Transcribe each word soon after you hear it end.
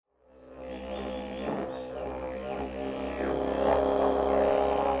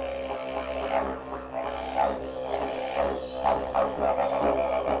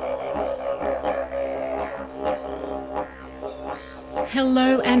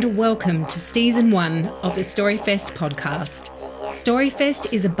Hello and welcome to Season 1 of the Storyfest podcast. Storyfest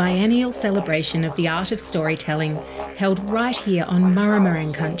is a biennial celebration of the art of storytelling held right here on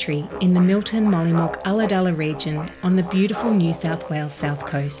Murrumarang country in the Milton Mollymook Ulladulla region on the beautiful New South Wales south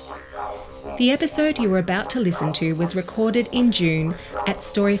coast. The episode you are about to listen to was recorded in June at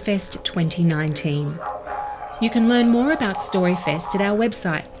Storyfest 2019. You can learn more about Storyfest at our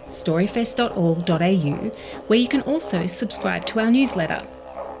website, storyfest.org.au, where you can also subscribe to our newsletter.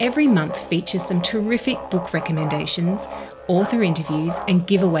 Every month features some terrific book recommendations, author interviews and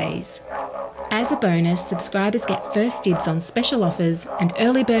giveaways. As a bonus, subscribers get first dibs on special offers and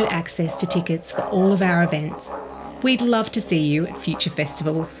early bird access to tickets for all of our events. We'd love to see you at future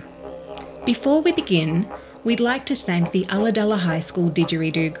festivals. Before we begin, we'd like to thank the Ulladulla High School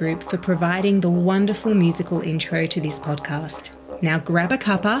Didgeridoo Group for providing the wonderful musical intro to this podcast. Now grab a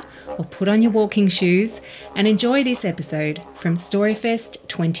cuppa or put on your walking shoes and enjoy this episode from Storyfest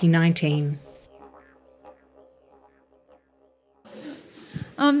 2019.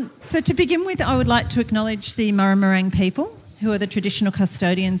 So to begin with, I would like to acknowledge the Murrumarang people, who are the traditional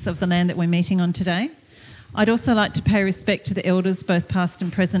custodians of the land that we're meeting on today. I'd also like to pay respect to the elders, both past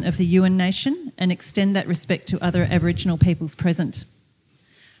and present, of the Yuin Nation and extend that respect to other Aboriginal peoples present.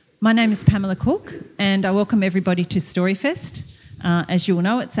 My name is Pamela Cook and I welcome everybody to Storyfest. As you all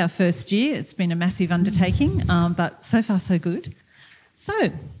know, it's our first year. It's been a massive undertaking, but so far so good.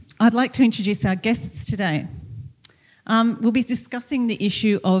 So I'd like to introduce our guests today. We'll be discussing the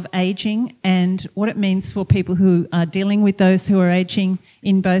issue of ageing and what it means for people who are dealing with those who are ageing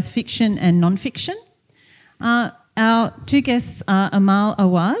in both fiction and non-fiction. Our two guests are Amal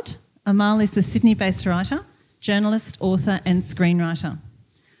Awad. Amal is a Sydney-based writer, journalist, author and screenwriter.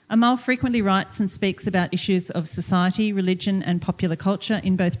 Amal frequently writes and speaks about issues of society, religion and popular culture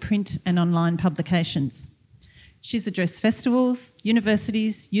in both print and online publications. She's addressed festivals,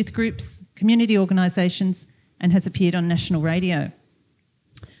 universities, youth groups, community organisations and has appeared on national radio.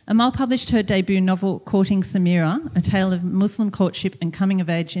 Amal published her debut novel Courting Samira, a tale of Muslim courtship and coming of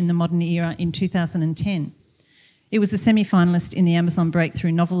age in the modern era in 2010. It was a semi-finalist in the Amazon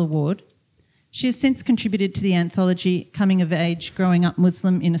Breakthrough Novel Award. She has since contributed to the anthology Coming of Age, Growing Up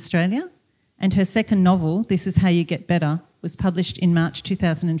Muslim in Australia, and her second novel, This Is How You Get Better, was published in March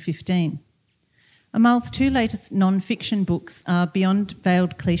 2015. Amal's two latest non-fiction books are Beyond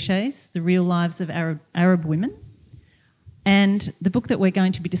Veiled Clichés, The Real Lives of Arab Women, and the book that we're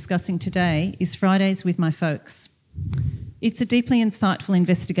going to be discussing today is Fridays with My Folks. It's a deeply insightful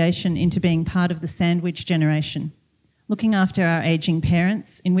investigation into being part of the sandwich generation, looking after our ageing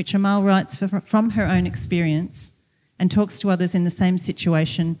parents, in which Amal writes from her own experience and talks to others in the same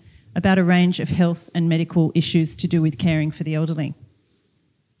situation about a range of health and medical issues to do with caring for the elderly.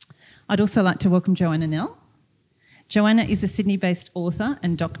 I'd also like to welcome Joanna Nell. Joanna is a Sydney-based author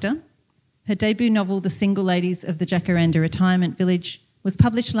and doctor. Her debut novel, The Single Ladies of the Jacaranda Retirement Village, was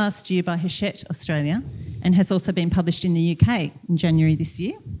published last year by Hachette Australia and has also been published in the UK in January this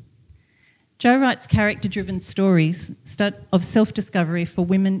year. Jo writes character-driven stories of self-discovery for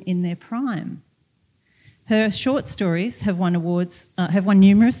women in their prime. Her short stories have won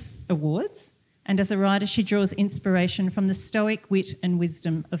numerous awards, and as a writer she draws inspiration from the stoic wit and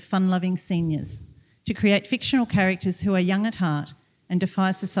wisdom of fun-loving seniors to create fictional characters who are young at heart and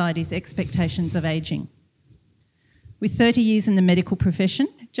defy society's expectations of ageing. With 30 years in the medical profession,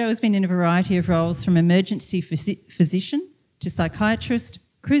 Jo has been in a variety of roles from emergency physician to psychiatrist,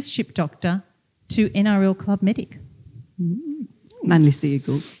 cruise ship doctor to NRL club medic. Mainly the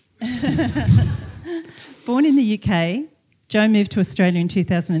Eagles. Born in the UK, Jo moved to Australia in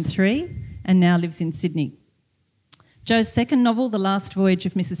 2003 and now lives in Sydney. Jo's second novel, The Last Voyage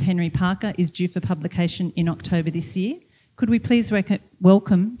of Mrs. Henry Parker, is due for publication in October this year. Could we please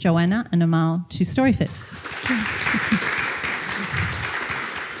welcome Joanna and Amal to Storyfest?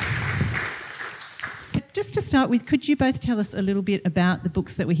 Just to start with, could you both tell us a little bit about the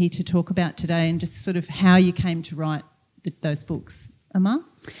books that we're here to talk about today and just sort of how you came to write those books? Amal?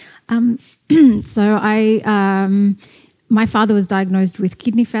 My father was diagnosed with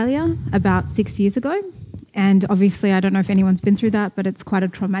kidney failure about 6 years ago. And obviously, I don't know if anyone's been through that, but it's quite a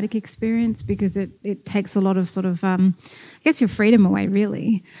traumatic experience because it takes a lot of sort of, your freedom away,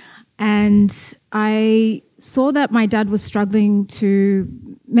 really. And I saw that my dad was struggling to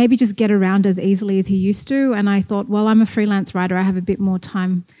maybe just get around as easily as he used to. And I thought, well, I'm a freelance writer. I have a bit more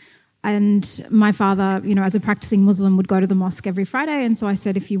time. And my father, as a practicing Muslim, would go to the mosque every Friday. And so I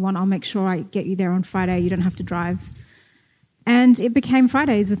said, if you want, I'll make sure I get you there on Friday. You don't have to drive. And it became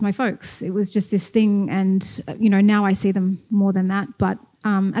Fridays with my folks. It was just this thing. And, now I see them more than that. But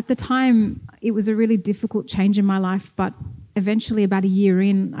at the time, it was a really difficult change in my life. But eventually, about a year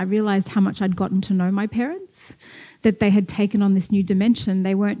in, I realised how much I'd gotten to know my parents, that they had taken on this new dimension.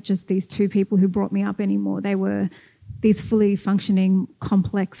 They weren't just these two people who brought me up anymore. They were these fully functioning,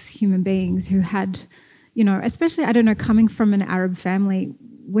 complex human beings who had, you know, especially, I don't know, coming from an Arab family,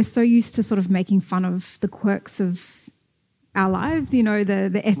 we're so used to sort of making fun of the quirks of our lives, you know,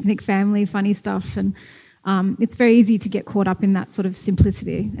 the ethnic family, funny stuff. And it's very easy to get caught up in that sort of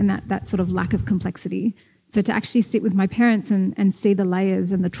simplicity and that sort of lack of complexity. So to actually sit with my parents and see the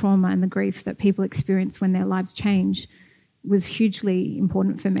layers and the trauma and the grief that people experience when their lives change was hugely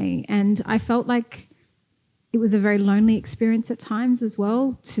important for me. And I felt like it was a very lonely experience at times as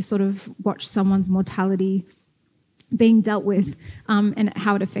well, to sort of watch someone's mortality being dealt with and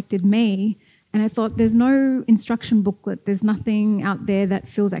how it affected me. And I thought, there's no instruction booklet, there's nothing out there that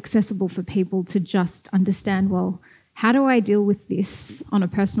feels accessible for people to just understand, well, how do I deal with this on a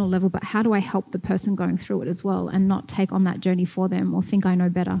personal level, but how do I help the person going through it as well and not take on that journey for them or think I know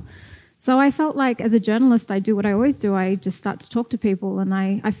better? So I felt like as a journalist, I do what I always do. I just start to talk to people, and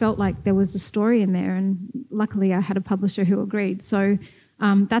I felt like there was a story in there, and luckily I had a publisher who agreed. So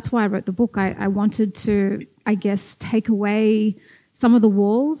that's why I wrote the book. I wanted to, I guess, take away some of the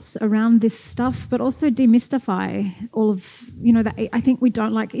walls around this stuff, but also demystify all of, you know, that I think we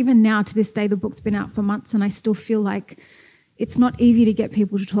don't like, even now to this day, the book's been out for months and I still feel like it's not easy to get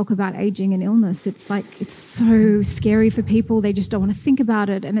people to talk about aging and illness. It's like, it's so scary for people. They just don't want to think about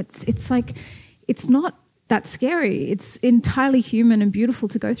it. And it's like, it's not that scary. It's entirely human and beautiful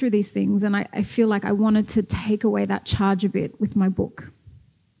to go through these things. And I feel like I wanted to take away that charge a bit with my book.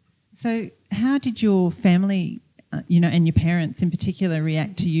 So how did your family, and your parents in particular,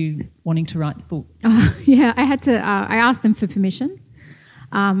 react to you wanting to write the book? Yeah, I had to. I asked them for permission.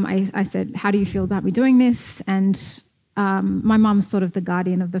 I said, "How do you feel about me doing this?" And my mum's sort of the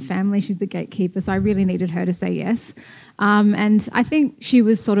guardian of the family; she's the gatekeeper, so I really needed her to say yes. And I think she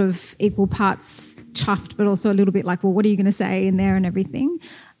was sort of equal parts chuffed, but also a little bit like, "Well, what are you going to say in there?" and everything.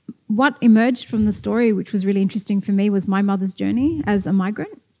 What emerged from the story, which was really interesting for me, was my mother's journey as a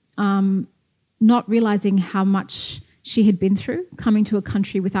migrant. Not realising how much she had been through coming to a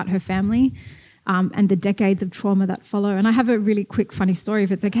country without her family, and the decades of trauma that follow. And I have a really quick funny story,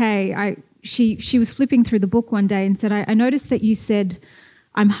 if it's okay. She was flipping through the book one day and said, I noticed that you said,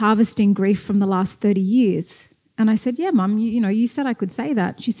 I'm harvesting grief from the last 30 years. And I said, yeah, Mum, you said I could say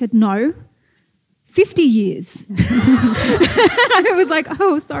that. She said, no, 50 years. I was like,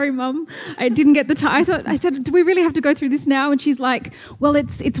 oh, sorry, Mum. I didn't get the time. I said, do we really have to go through this now? And she's like, well,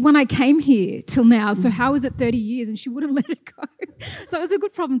 it's when I came here till now. So how is it 30 years? And she wouldn't let it go. So it was a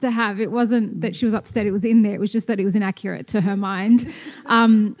good problem to have. It wasn't that she was upset. It was in there. It was just that it was inaccurate to her mind.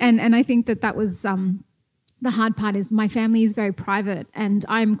 And I think that was... the hard part is my family is very private and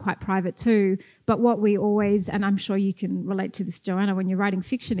I'm quite private too. But what we always, and I'm sure you can relate to this, Joanna, when you're writing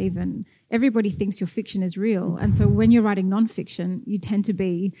fiction even, everybody thinks your fiction is real. And so when you're writing non-fiction, you tend to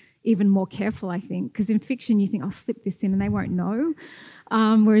be even more careful, I think, because in fiction you think, I'll slip this in and they won't know.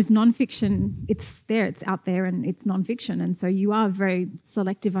 Whereas non-fiction, it's there, it's out there and it's non-fiction. And so you are very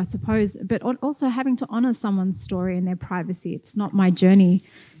selective, I suppose, but also having to honour someone's story and their privacy. It's not my journey,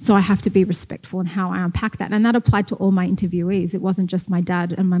 so I have to be respectful in how I unpack that. And that applied to all my interviewees. It wasn't just my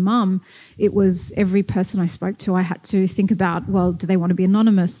dad and my mum. It was every person I spoke to. I had to think about, well, do they want to be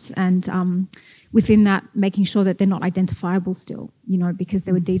anonymous? And within that, making sure that they're not identifiable still, because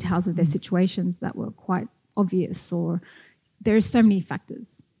there were details of their situations that were quite obvious, or there are so many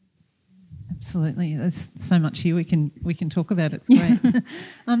factors. Absolutely. There's so much here we can talk about. It's great.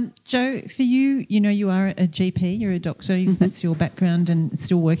 Jo, for you, you are a GP, you're a doctor, that's your background, and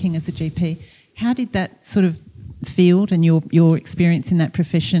still working as a GP. How did that sort of field and your experience in that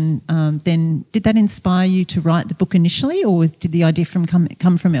profession then, did that inspire you to write the book initially, or did the idea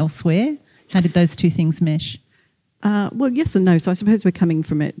come from elsewhere? How did those two things mesh? Well, yes and no. So I suppose we're coming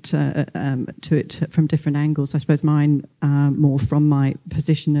from it to it from different angles. I suppose mine more from my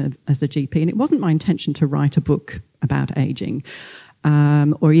position as a GP, and it wasn't my intention to write a book about ageing,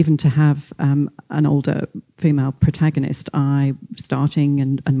 or even to have an older female protagonist.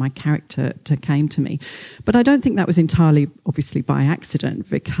 And my character came to me, but I don't think that was entirely, obviously, by accident,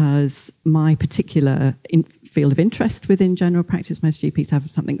 because my particular field of interest within general practice, most GPs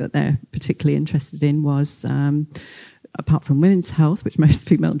have something that they're particularly interested in, was apart from women's health, which most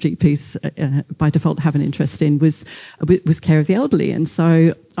female GPs by default have an interest in, was care of the elderly. And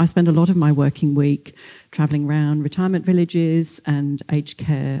so I spend a lot of my working week travelling around retirement villages and aged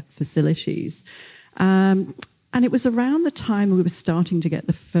care facilities. And it was around the time we were starting to get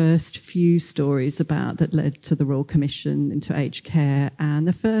the first few stories about that led to the Royal Commission into aged care, and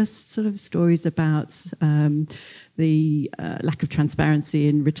the first sort of stories about the lack of transparency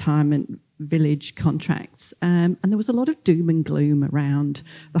in retirement village contracts. And there was a lot of doom and gloom around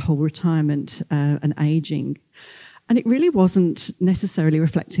the whole retirement and ageing. And it really wasn't necessarily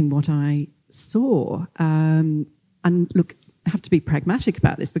reflecting what I saw. And look, I have to be pragmatic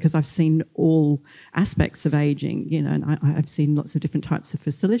about this because I've seen all aspects of ageing, and I've seen lots of different types of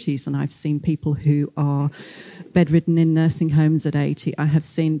facilities, and I've seen people who are bedridden in nursing homes at 80. I have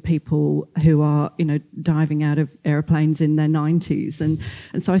seen people who are, diving out of aeroplanes in their 90s.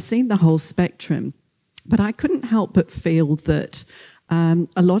 And so I've seen the whole spectrum. But I couldn't help but feel that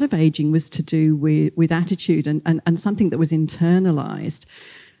a lot of ageing was to do with attitude and something that was internalised.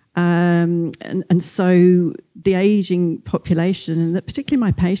 And so the ageing population, and that particularly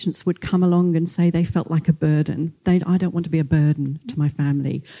my patients, would come along and say they felt like a burden. I don't want to be a burden to my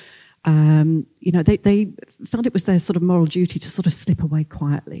family. They felt it was their sort of moral duty to sort of slip away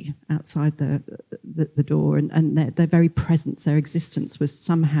quietly outside the door, and their very presence, their existence was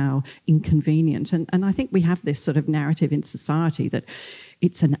somehow inconvenient. And I think we have this sort of narrative in society that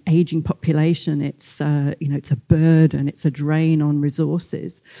it's an ageing population, it's a burden, it's a drain on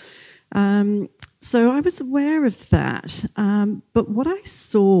resources. So I was aware of that, but what I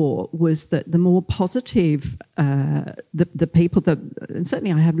saw was that the more positive the people that, and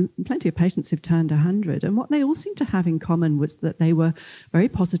certainly I have plenty of patients who've turned 100, and what they all seemed to have in common was that they were very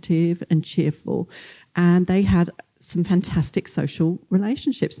positive and cheerful, and they had some fantastic social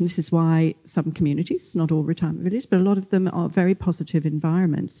relationships. And this is why some communities, not all retirement villages, but a lot of them are very positive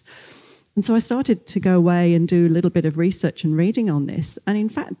environments. And so I started to go away and do a little bit of research and reading on this. And in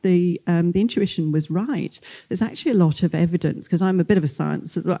fact, the intuition was right. There's actually a lot of evidence, because I'm a bit of a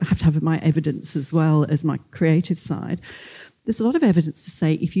science as well. I have to have my evidence as well as my creative side. There's a lot of evidence to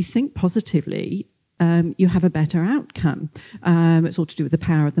say if you think positively, you have a better outcome. It's all to do with the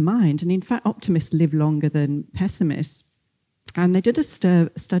power of the mind. And in fact, optimists live longer than pessimists. And they did a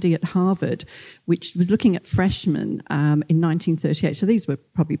study at Harvard, which was looking at freshmen in 1938. So these were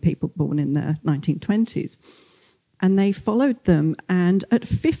probably people born in the 1920s. And they followed them, and at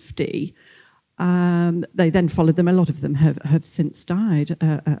 50, they then followed them. A lot of them have since died,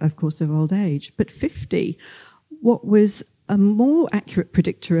 of course, of old age. But 50, what was a more accurate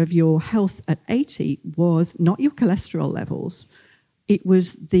predictor of your health at 80 was not your cholesterol levels. It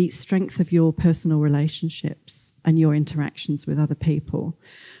was the strength of your personal relationships and your interactions with other people.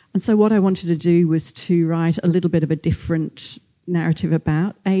 And so what I wanted to do was to write a little bit of a different narrative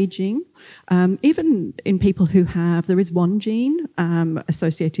about ageing. Even in people who there is one gene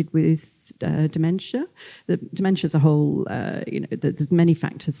associated with dementia. Dementia is a whole, there's many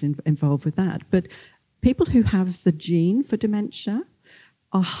factors involved with that. But people who have the gene for dementia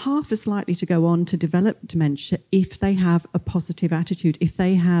are half as likely to go on to develop dementia if they have a positive attitude, if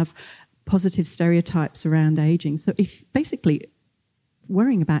they have positive stereotypes around ageing. So if basically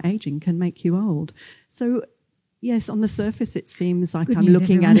worrying about ageing can make you old. So yes, on the surface it seems like I'm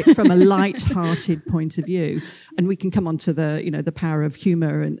looking at it from a light-hearted point of view, and we can come on to the power of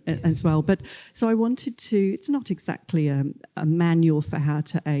humour and as well. But so I wanted to. It's not exactly a manual for how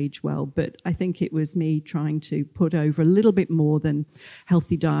to age well, but I think it was me trying to put over a little bit more than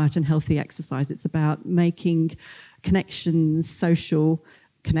healthy diet and healthy exercise. It's about making connections, social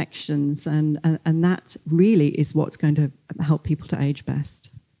connections, and that really is what's going to help people to age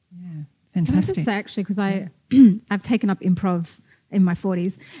best. Yeah, fantastic. Can I just say, actually, because I've taken up improv in my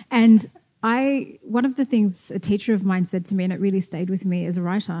 40s, and one of the things a teacher of mine said to me, and it really stayed with me as a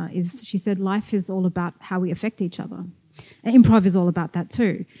writer, is she said life is all about how we affect each other. And improv is all about that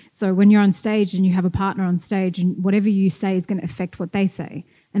too. So when you're on stage and you have a partner on stage, and whatever you say is going to affect what they say,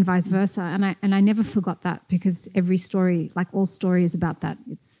 and vice versa. And I never forgot that, because every story, like all story, is about that.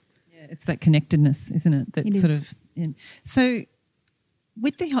 It's that connectedness, isn't it? That sort of. So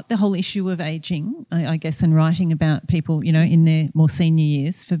with the whole issue of ageing, I guess, and writing about people, in their more senior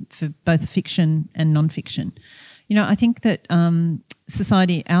years for both fiction and non-fiction, I think that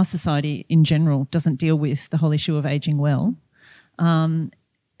our society in general doesn't deal with the whole issue of ageing well.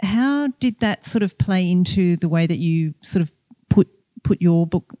 How did that sort of play into the way that you sort of put your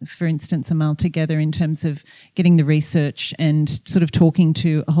book, for instance, Amal, together in terms of getting the research and sort of talking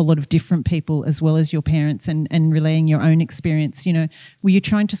to a whole lot of different people as well as your parents and relaying your own experience? Were you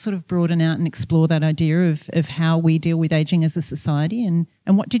trying to sort of broaden out and explore that idea of how we deal with ageing as a society? And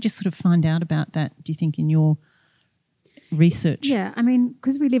what did you sort of find out about that, do you think, in your research? Yeah, I mean,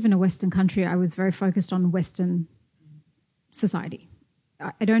 because we live in a Western country, I was very focused on Western society.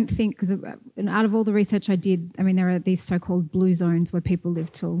 I don't think, because out of all the research I did, I mean, there are these so-called blue zones where people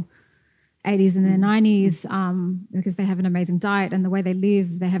live till 80s and their 90s because they have an amazing diet and the way they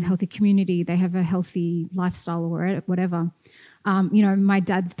live, they have healthy community, they have a healthy lifestyle or whatever. My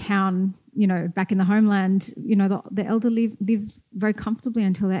dad's town, back in the homeland, the elderly live very comfortably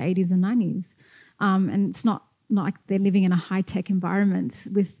until their 80s and 90s. And it's not like they're living in a high-tech environment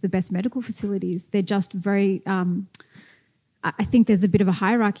with the best medical facilities. They're just very, I think there's a bit of a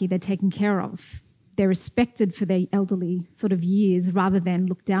hierarchy they're taken care of. They're respected for their elderly sort of years rather than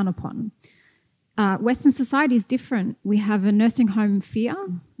looked down upon. Western society is different. We have a nursing home fear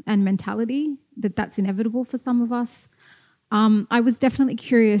and mentality that's inevitable for some of us. I was definitely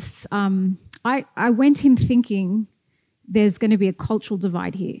curious. I went in thinking there's going to be a cultural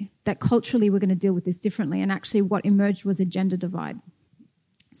divide here, that culturally we're going to deal with this differently, and actually what emerged was a gender divide.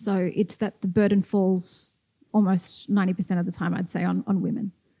 So it's that the burden falls almost 90% of the time, I'd say, on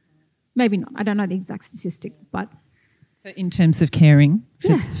women. Maybe not. I don't know the exact statistic, but... So in terms of caring?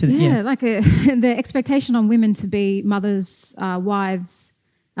 The expectation on women to be mothers, wives,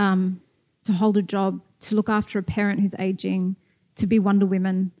 to hold a job, to look after a parent who's ageing, to be Wonder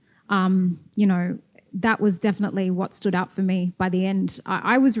Women, that was definitely what stood out for me by the end.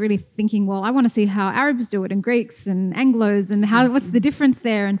 I was really thinking, well, I want to see how Arabs do it and Greeks and Anglos and what's the difference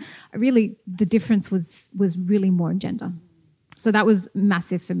there? And really the difference was really more in gender. So that was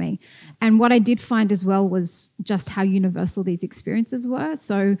massive for me. And what I did find as well was just how universal these experiences were.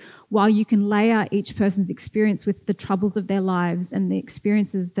 So while you can layer each person's experience with the troubles of their lives and the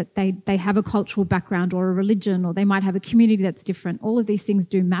experiences that they have a cultural background or a religion, or they might have a community that's different, all of these things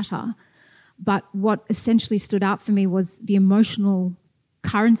do matter. But what essentially stood out for me was the emotional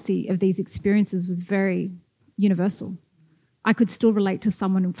currency of these experiences was very universal. I could still relate to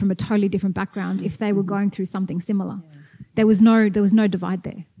someone from a totally different background if they were going through something similar. There was no divide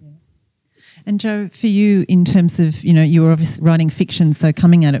there. Yeah. And Jo, for you, in terms of, you were obviously writing fiction, so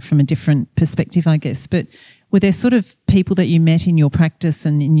coming at it from a different perspective, I guess, but were there sort of people that you met in your practice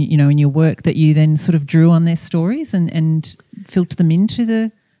and in your work that you then sort of drew on their stories and filtered them into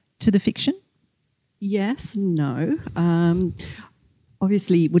the fiction? Yes, no.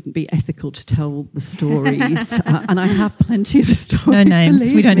 Obviously, it wouldn't be ethical to tell the stories, and I have plenty of stories. No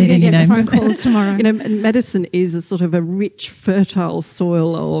names. We don't need any names. Phone calls tomorrow. Medicine is a sort of a rich, fertile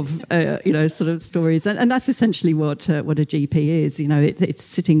soil of sort of stories, and that's essentially what a GP is. It's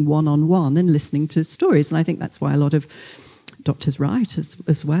sitting one-on-one and listening to stories, and I think that's why a lot of doctors write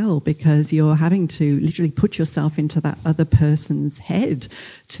as well, because you're having to literally put yourself into that other person's head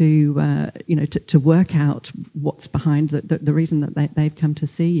to work out what's behind the reason that they've come to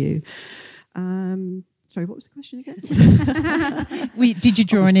see you. Sorry, what was the question again? Did you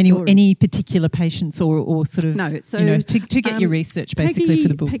draw on any particular patients or sort of, no, so, to get your research basically for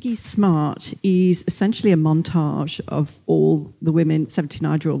the book? Peggy Smart is essentially a montage of all the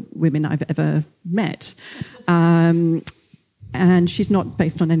 79-year-old women I've ever met. And she's not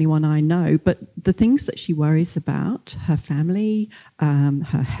based on anyone I know, but the things that she worries about, her family, her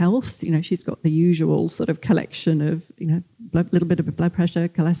health, she's got the usual sort of collection of, little bit of blood pressure,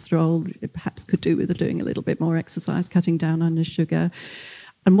 cholesterol, it perhaps could do with doing a little bit more exercise, cutting down on the sugar.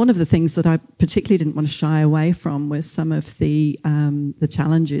 And one of the things that I particularly didn't want to shy away from was some of the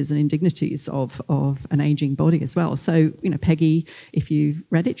challenges and indignities of an ageing body as well. So, Peggy, if you've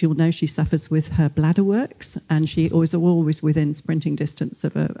read it, you'll know she suffers with her bladder works, and she was always within sprinting distance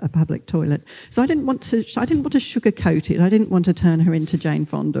of a public toilet. So I didn't want to sugarcoat it. I didn't want to turn her into Jane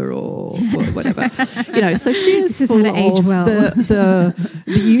Fonda or whatever. So she is full of the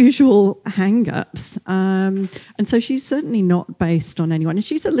usual hang-ups. And so she's certainly not based on anyone. And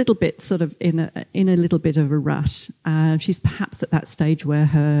she's a little bit sort of in a little bit of a rut. She's perhaps at that stage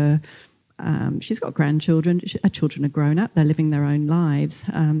where she's got grandchildren. Her children are grown up. They're living their own lives.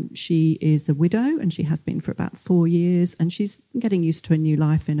 She is a widow, and she has been for about 4 years, and she's getting used to a new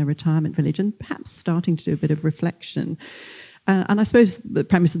life in a retirement village and perhaps starting to do a bit of reflection. And I suppose the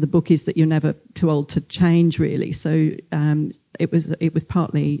premise of the book is that you're never too old to change, really. So it was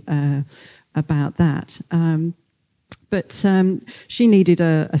partly about that. But she needed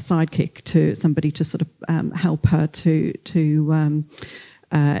a sidekick, to somebody to sort of help her to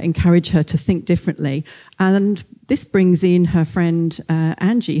encourage her to think differently. And this brings in her friend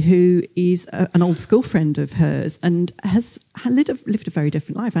Angie, who is an old school friend of hers and has lived a very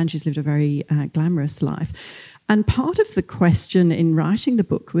different life. Angie's lived a very glamorous life. And part of the question in writing the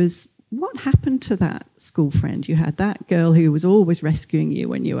book was, what happened to that school friend you had, that girl who was always rescuing you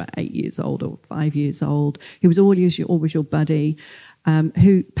when you were 8 years old or 5 years old, who was always your buddy?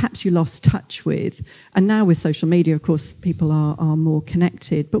 who perhaps you lost touch with. And now with social media, of course, people are more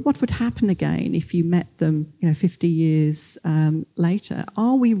connected. But what would happen again if you met them, 50 years later?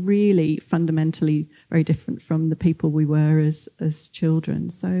 Are we really fundamentally very different from the people we were as children?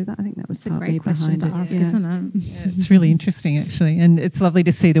 So I think that was partly behind it. It's a great question to ask, isn't it? Yeah, it's really interesting, actually. And it's lovely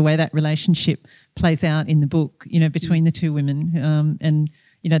to see the way that relationship plays out in the book, between the two women. And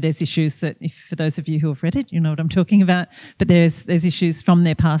there's issues that, for those of you who have read it, you know what I'm talking about. But there's issues from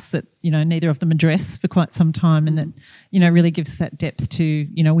their past that, neither of them address for quite some time, and that, really gives that depth to,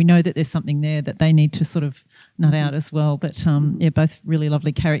 we know that there's something there that they need to sort of nut out as well. But, both really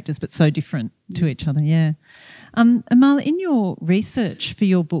lovely characters, but so different to each other, yeah. Amala, in your research for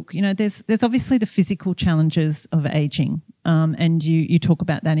your book, there's obviously the physical challenges of ageing, and you talk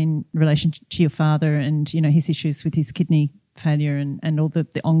about that in relation to your father and, his issues with his kidney failure and all the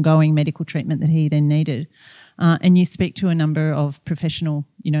ongoing medical treatment that he then needed. And you speak to a number of professional,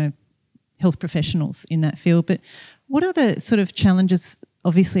 health professionals in that field. But what other sort of challenges,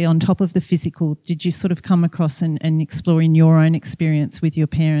 obviously on top of the physical, did you sort of come across and explore in your own experience with your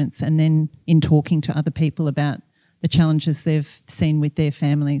parents, and then in talking to other people about the challenges they've seen with their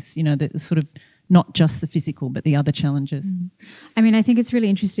families, that sort of not just the physical but the other challenges? I mean, I think it's really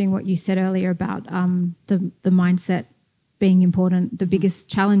interesting what you said earlier about the mindset being important. The biggest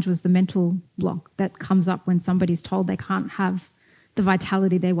challenge was the mental block that comes up when somebody's told they can't have the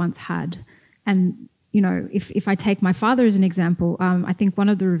vitality they once had. And, if I take my father as an example, I think one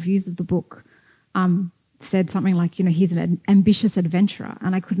of the reviews of the book said something like, he's an ambitious adventurer.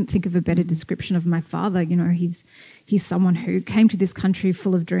 And I couldn't think of a better description of my father. He's someone who came to this country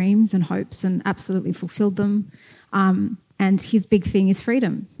full of dreams and hopes and absolutely fulfilled them. And his big thing is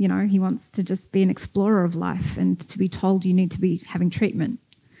freedom. He wants to just be an explorer of life, and to be told you need to be having treatment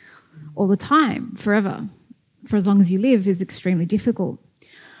all the time, forever, for as long as you live, is extremely difficult.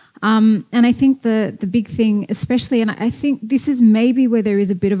 And I think the big thing, especially, and I think this is maybe where there is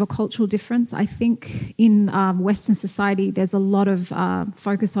a bit of a cultural difference. I think in Western society, there's a lot of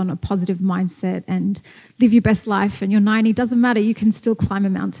focus on a positive mindset and live your best life, and you're 90, doesn't matter, you can still climb a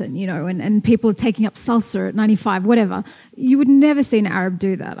mountain, and people are taking up salsa at 95, whatever. You would never see an Arab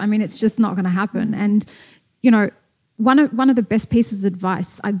do that. I mean, it's just not going to happen. And, one of the best pieces of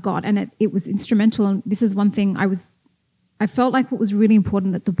advice I got, and it was instrumental, and this is one thing I felt like what was really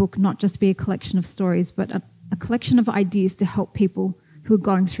important, that the book not just be a collection of stories, but a collection of ideas to help people who are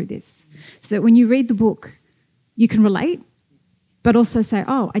going through this. So that when you read the book, you can relate, but also say,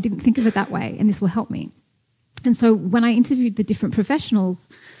 oh, I didn't think of it that way, and this will help me. And so when I interviewed the different professionals,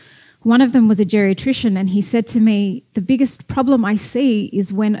 one of them was a geriatrician, and he said to me, the biggest problem I see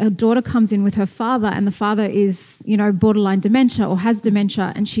is when a daughter comes in with her father, and the father is, borderline dementia or has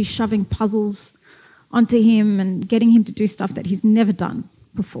dementia, and she's shoving puzzles onto him and getting him to do stuff that he's never done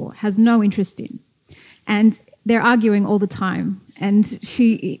before, has no interest in. And they're arguing all the time. And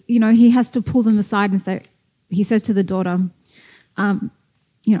he has to pull them aside and say, he says to the daughter,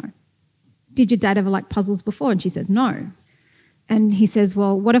 did your dad ever like puzzles before? And she says, no. And he says,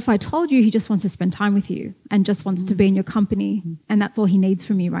 well, what if I told you he just wants to spend time with you and just wants to be in your company, and that's all he needs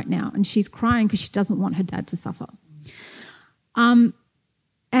from you right now? And she's crying because she doesn't want her dad to suffer.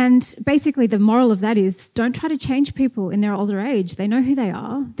 And basically the moral of that is, don't try to change people in their older age. They know who they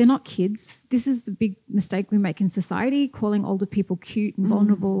are. They're not kids. This is the big mistake we make in society, calling older people cute and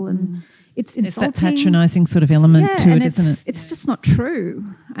vulnerable, and it's insulting. It's that patronising sort of element to it, isn't it? It's just not true.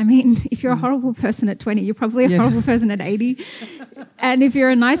 I mean, if you're a horrible person at 20, you're probably a horrible person at 80. And if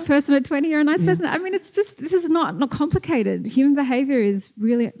you're a nice person at 20, you're a nice person. I mean, this is not complicated. Human behaviour is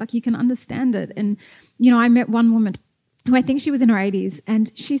really, you can understand it. And, I met one woman who I think she was in her 80s,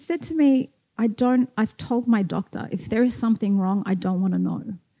 and she said to me, I've told my doctor, if there is something wrong, I don't want to know.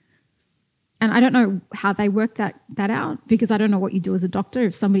 And I don't know how they work that out, because I don't know what you do as a doctor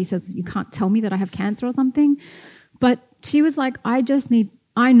if somebody says, you can't tell me that I have cancer or something. But she was like, I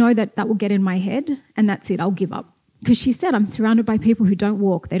know that will get in my head, and that's it, I'll give up. Because she said, I'm surrounded by people who don't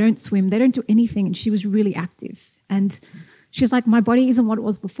walk, they don't swim, they don't do anything, and she was really active. And she's like, my body isn't what it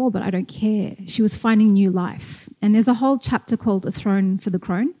was before, but I don't care. She was finding new life. And there's a whole chapter called A Throne for the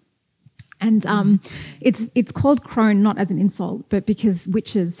Crone. And it's called crone not as an insult, but because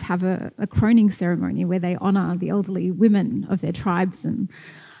witches have a croning ceremony where they honour the elderly women of their tribes. And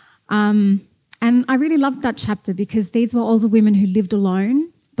I really loved that chapter, because these were older women who lived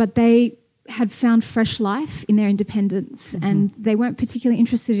alone, but they had found fresh life in their independence, and they weren't particularly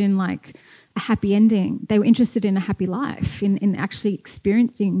interested in a happy ending. They were interested in a happy life, in actually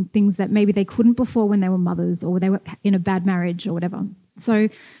experiencing things that maybe they couldn't before when they were mothers, or they were in a bad marriage or whatever. So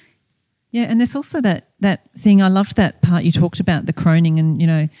Yeah, and there's also that thing, I loved that part you talked about, the croning, and, you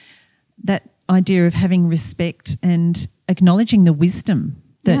know, that idea of having respect and acknowledging the wisdom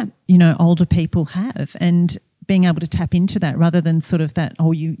that, you know, older people have, and being able to tap into that rather than sort of that,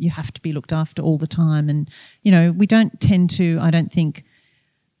 oh, you have to be looked after all the time. And, you know, we don't tend to, I don't think,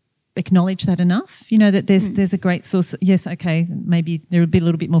 acknowledge that enough, you know, that there's a great source. Yes, okay, maybe they're a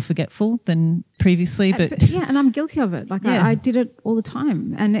little bit more forgetful than previously, but yeah, and I'm guilty of it. Like I did it all the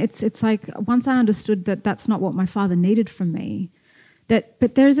time, and it's like once I understood that that's not what my father needed from me,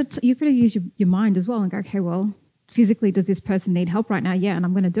 but there's you could use your mind as well and go, okay, well, physically, does this person need help right now? Yeah, and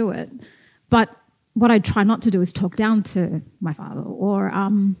I'm going to do it. But what I try not to do is talk down to my father, or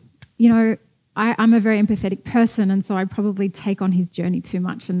you know. I'm a very empathetic person, and so I probably take on his journey too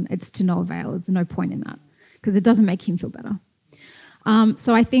much, and it's to no avail. There's no point in that because it doesn't make him feel better.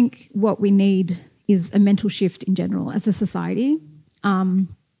 So I think what we need is a mental shift in general as a society. When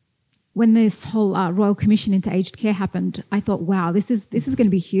this whole Royal Commission into Aged Care happened, I thought, wow, this is going to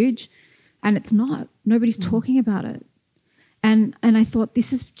be huge, and it's not. Nobody's talking about it. And I thought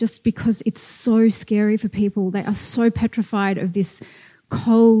this is just because it's so scary for people. They are so petrified of this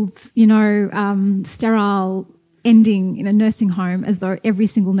cold, you know, sterile ending in a nursing home, as though every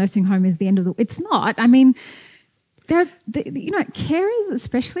single nursing home is the end of the... It's not. I mean, you know, carers,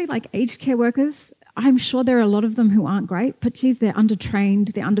 especially like aged care workers, I'm sure there are a lot of them who aren't great, but geez, they're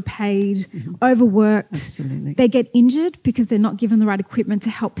undertrained, they're underpaid, overworked. Absolutely. They get injured because they're not given the right equipment to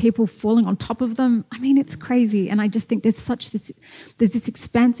help people falling on top of them. I mean, it's crazy. And I just think there's this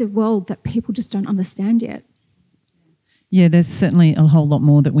expansive world that people just don't understand yet. Yeah, there's certainly a whole lot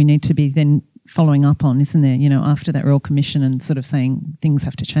more that we need to be then following up on, isn't there? You know, after that Royal Commission, and sort of saying things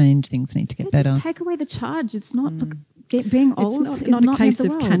have to change, things need to get better. Just take away the charge. It's not being old. It's not a case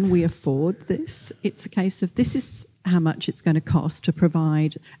of can we afford this. It's a case of this is how much it's going to cost to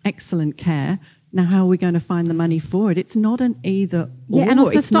provide excellent care. Now, how are we going to find the money for it? It's not an either or. Yeah, and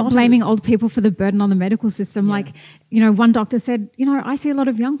also stop blaming old people for the burden on the medical system. Yeah. Like, you know, one doctor said, you know, I see a lot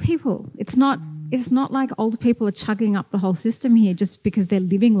of young people. It's not like old people are chugging up the whole system here just because they're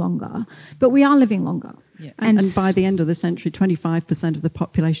living longer. But we are living longer. Yeah. And by the end of the century, 25% of the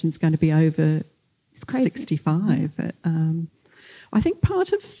population is going to be over 65. Yeah. I think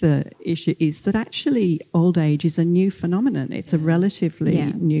part of the issue is that actually old age is a new phenomenon. It's a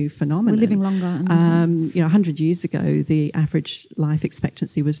relatively new phenomenon. We're living longer. You know, 100 years ago, the average life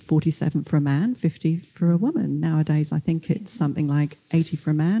expectancy was 47 for a man, 50 for a woman. Nowadays, I think it's something like 80 for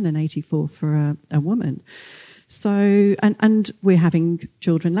a man and 84 for a woman. So, and we're having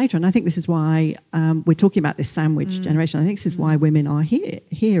children later. And I think this is why we're talking about this sandwich generation. I think this is why women are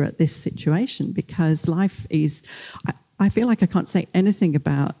here at this situation, because life is... I feel like I can't say anything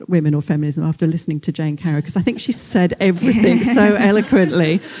about women or feminism after listening to Jane Caro, because I think she said everything so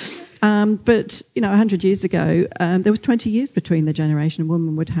eloquently. But, you know, 100 years ago, there was 20 years between the generation. A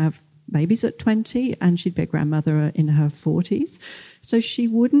woman would have babies at 20 and she'd be a grandmother in her 40s. So she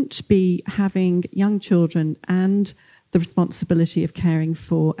wouldn't be having young children and the responsibility of caring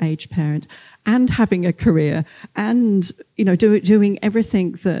for aged parents and having a career and, you know, doing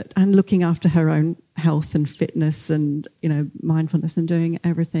everything that, and looking after her own health and fitness and, you know, mindfulness and doing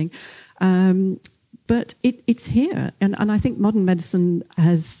everything. But it's here. And I think modern medicine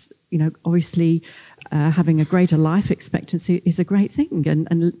has, you know, obviously having a greater life expectancy is a great thing,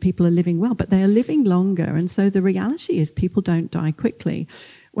 and people are living well, but they are living longer. And so the reality is people don't die quickly.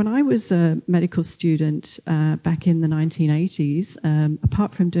 When I was a medical student back in the 1980s,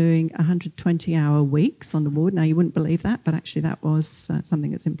 apart from doing 120-hour weeks on the ward, now you wouldn't believe that, but actually that was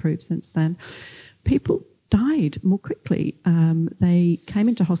something that's improved since then, people died more quickly. They came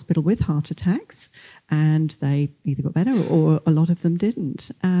into hospital with heart attacks and they either got better or a lot of them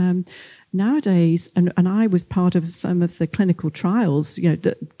didn't. Nowadays, and I was part of some of the clinical trials, you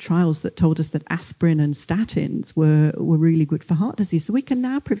know, trials that told us that aspirin and statins were really good for heart disease. So we can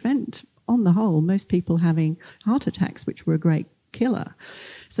now prevent, on the whole, most people having heart attacks, which were a great killer.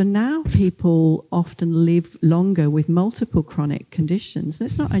 So now people often live longer with multiple chronic conditions. And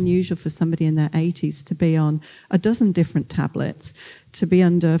it's not unusual for somebody in their 80s to be on a dozen different tablets, to be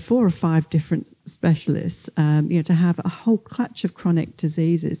under 4 or 5 different specialists, you know, to have a whole clutch of chronic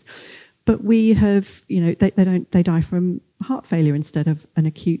diseases. But we have, you know, they die from heart failure instead of an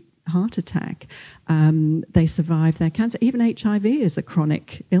acute heart attack. They survive their cancer. Even HIV is a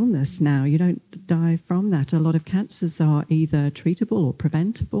chronic illness now. You don't die from that. A lot of cancers are either treatable or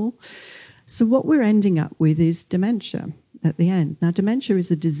preventable. So what we're ending up with is dementia at the end. Now, dementia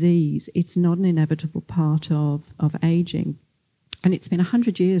is a disease. It's not an inevitable part of ageing. And it's been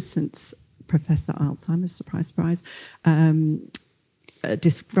 100 years since Professor Alzheimer's, surprise,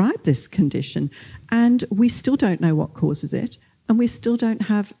 describe this condition, and we still don't know what causes it, and we still don't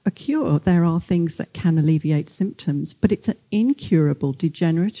have a cure. There are things that can alleviate symptoms, but it's an incurable,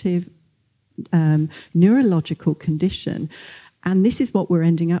 degenerative, neurological condition. And this is what we're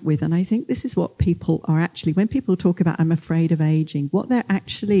ending up with. And I think this is what people are actually, when people talk about I'm afraid of aging, what they're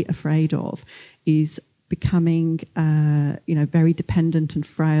actually afraid of is becoming, very dependent and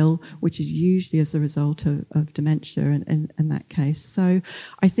frail, which is usually as a result of dementia in that case. So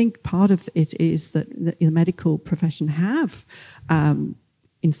I think part of it is that the medical profession have,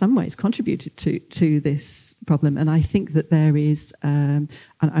 in some ways, contributed to this problem. And I think that there is an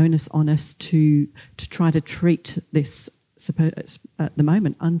onus on us to try to treat this, at the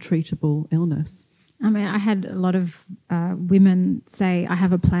moment, untreatable illness. I mean, I had a lot of women say, I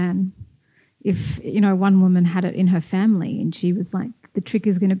have a plan. If, one woman had it in her family and she was like, the trick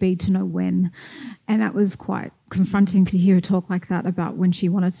is going to be to know when. And that was quite confronting to hear her talk like that about when she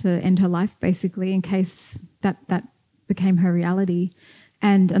wanted to end her life, basically, in case that became her reality.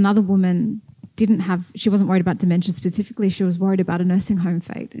 And another woman she wasn't worried about dementia specifically, she was worried about a nursing home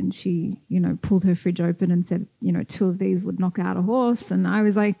fate. And she, pulled her fridge open and said, 2 of these would knock out a horse. And I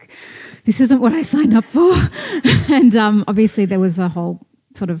was like, this isn't what I signed up for. And obviously there was a whole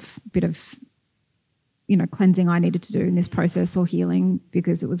sort of bit of, cleansing I needed to do in this process, or healing,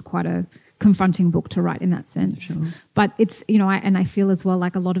 because it was quite a confronting book to write in that sense. Sure. But it's, I feel as well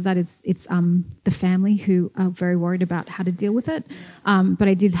like a lot of that is it's the family who are very worried about how to deal with it. But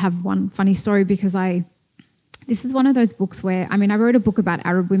I did have one funny story because this is one of those books where, I wrote a book about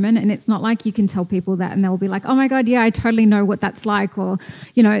Arab women, and it's not like you can tell people that and they'll be like, oh my God, yeah, I totally know what that's like, or,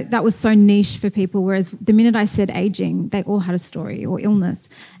 that was so niche for people. Whereas the minute I said aging, they all had a story, or illness.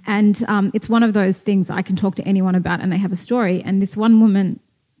 And it's one of those things I can talk to anyone about and they have a story. And this one woman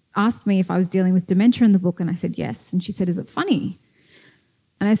asked me if I was dealing with dementia in the book, and I said yes. And she said, is it funny?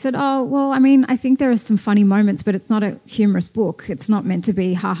 And I said, oh, well, I think there are some funny moments, but it's not a humorous book. It's not meant to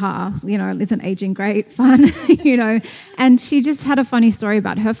be, ha-ha, isn't aging great, fun, And she just had a funny story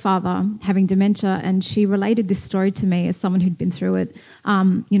about her father having dementia, and she related this story to me as someone who'd been through it.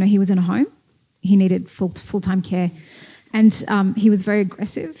 He was in a home. He needed full-time care, and he was very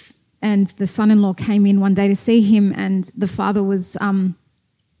aggressive. And the son-in-law came in one day to see him, and the father was,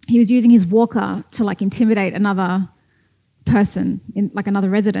 he was using his walker to, intimidate another person, another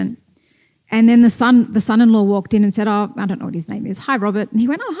resident. And then the son-in-law walked in and said, oh, I don't know what his name is. Hi, Robert. And he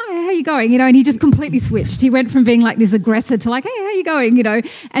went, oh, hi, how are you going? And he just completely switched. He went from being like this aggressor to like, hey, how are you going?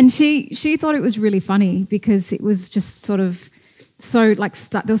 And she thought it was really funny because it was just sort of so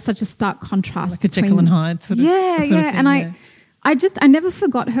there was such a stark contrast like between Jekyll and Hyde sort of. Yeah. Thing, And I never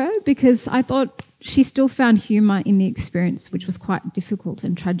forgot her because I thought she still found humour in the experience, which was quite difficult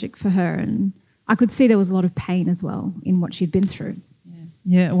and tragic for her. And I could see there was a lot of pain as well in what she'd been through.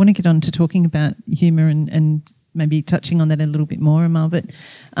 Yeah, I want to get on to talking about humour and maybe touching on that a little bit more, Amal. But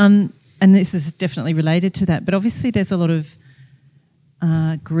and this is definitely related to that. But obviously, there's a lot of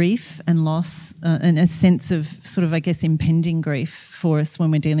grief and loss and a sense of sort of, I guess, impending grief for us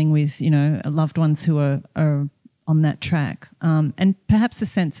when we're dealing with loved ones who are on that track, and perhaps a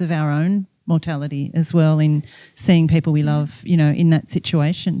sense of our own mortality as well in seeing people we love, in that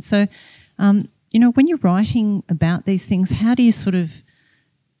situation. So. When you're writing about these things, how do you sort of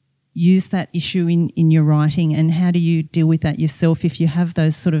use that issue in your writing, and how do you deal with that yourself if you have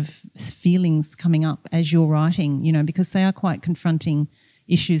those sort of feelings coming up as you're writing, because they are quite confronting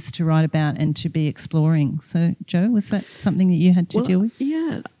issues to write about and to be exploring. So, Jo, was that something that you had to deal with?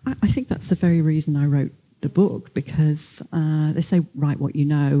 Yeah, I think that's the very reason I wrote the book, because they say write what you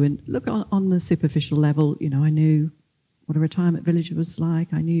know, and look on the superficial level, I knew what a retirement village was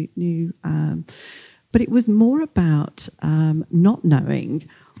like. I knew, but it was more about not knowing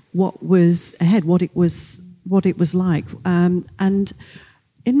what was ahead, what it was like. And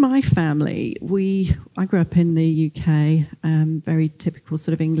in my family, I grew up in the UK, very typical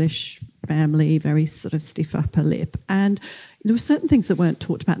sort of English family, very sort of stiff upper lip, and there were certain things that weren't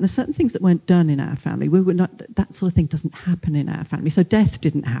talked about, and there's certain things that weren't done in our family. We were not, that sort of thing doesn't happen in our family. So death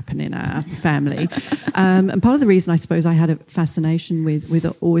didn't happen in our family. And part of the reason I suppose I had a fascination with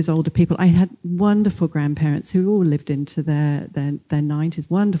always older people, I had wonderful grandparents who all lived into their 90s,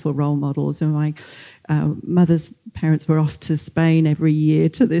 wonderful role models. And my mother's parents were off to Spain every year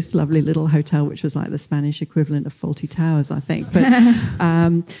to this lovely little hotel, which was like the Spanish equivalent of Fawlty Towers, I think.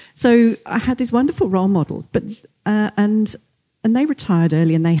 But so I had these wonderful role models, but and they retired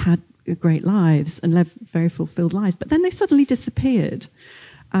early and they had great lives and lived very fulfilled lives. But then they suddenly disappeared.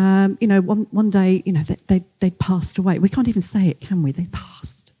 One day, they passed away. We can't even say it, can we? They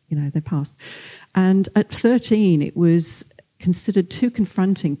passed. They passed. And at 13, it was considered too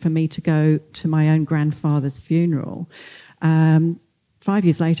confronting for me to go to my own grandfather's funeral. 5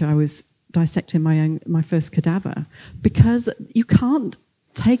 years later, I was dissecting my first cadaver, because you can't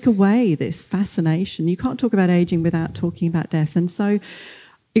take away this fascination. You can't talk about aging without talking about death. And so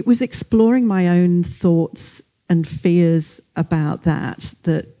it was exploring my own thoughts and fears about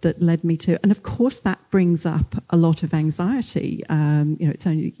that led me to, and of course that brings up a lot of anxiety. It's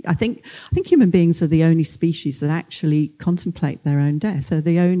only, I think human beings are the only species that actually contemplate their own death. They're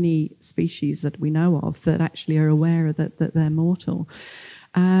the only species that we know of that actually are aware that they're mortal.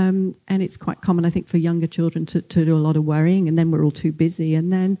 And it's quite common, I think, for younger children to do a lot of worrying, and then we're all too busy.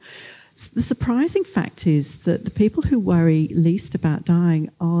 And then the surprising fact is that the people who worry least about dying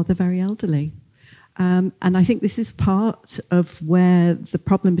are the very elderly. And I think this is part of where the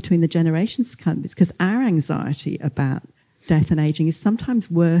problem between the generations comes, because our anxiety about death and ageing is sometimes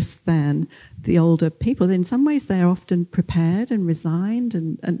worse than the older people. In some ways, they're often prepared and resigned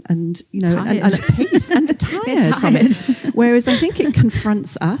and at peace and tired from it. Whereas I think it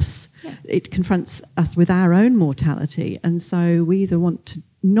confronts us. Yeah. It confronts us with our own mortality, and so we either want to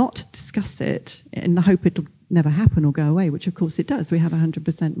not discuss it in the hope it'll never happen or go away, which of course it does. We have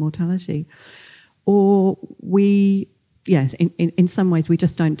 100% mortality. Or in some ways we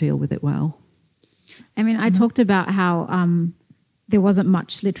just don't deal with it well. I mean, I talked about how there wasn't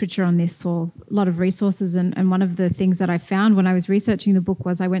much literature on this or a lot of resources, and one of the things that I found when I was researching the book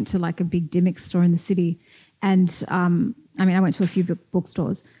was I went to like a big Dymocks store in the city, and I went to a few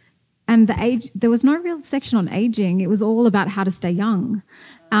bookstores, and there was no real section on aging. It was all about how to stay young.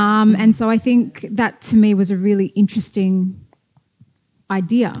 And so I think that to me was a really interesting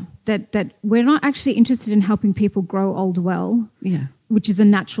idea, that we're not actually interested in helping people grow old well, which is a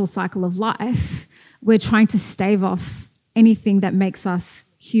natural cycle of life. We're trying to stave off anything that makes us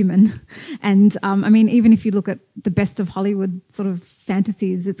human. And even if you look at the best of Hollywood sort of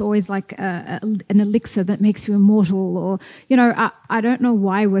fantasies, it's always like an elixir that makes you immortal, or, I don't know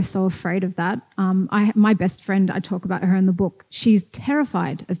why we're so afraid of that. My best friend, I talk about her in the book, she's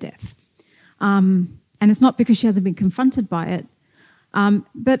terrified of death. And it's not because she hasn't been confronted by it.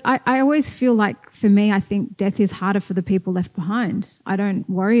 But I always feel like, for me, I think death is harder for the people left behind. I don't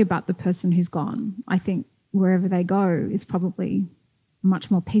worry about the person who's gone. I think wherever they go is probably a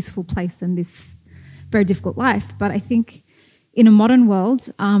much more peaceful place than this very difficult life. But I think in a modern world,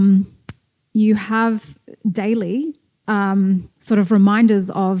 you have daily sort of reminders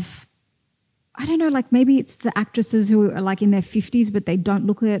of, I don't know, like maybe it's the actresses who are like in their 50s but they don't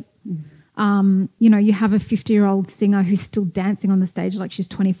look it. You have a 50-year-old singer who's still dancing on the stage like she's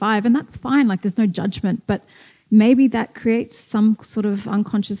 25, and that's fine, like there's no judgment, but maybe that creates some sort of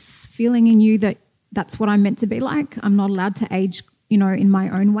unconscious feeling in you that that's what I'm meant to be like. I'm not allowed to age, in my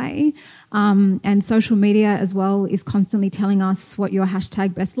own way. And social media as well is constantly telling us what your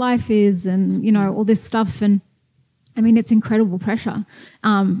hashtag best life is and, all this stuff. And I mean, it's incredible pressure.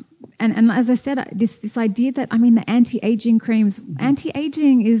 And as I said, this idea that, the anti-aging creams,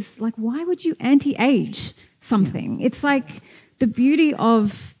 anti-aging is like, why would you anti-age something? Yeah. It's like the beauty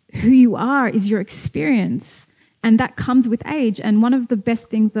of who you are is your experience, and that comes with age. And one of the best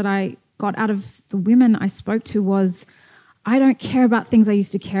things that I got out of the women I spoke to was, I don't care about things I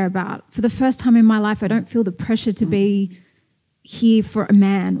used to care about. For the first time in my life, I don't feel the pressure to be here for a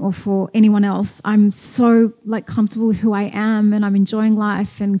man or for anyone else. I'm so comfortable with who I am, and I'm enjoying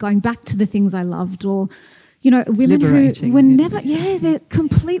life and going back to the things I loved. Or, women who were never, they're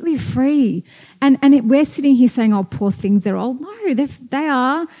completely free. And we're sitting here saying, oh, poor things, they're old. No,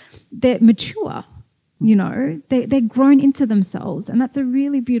 they're mature. They're grown into themselves, and that's a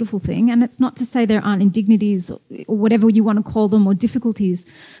really beautiful thing. And it's not to say there aren't indignities or whatever you want to call them, or difficulties,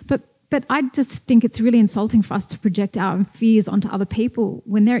 but I just think it's really insulting for us to project our fears onto other people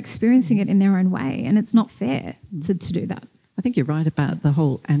when they're experiencing it in their own way, and it's not fair to do that. I think you're right about the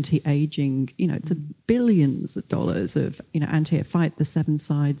whole anti-aging. It's billions of dollars of fight the 7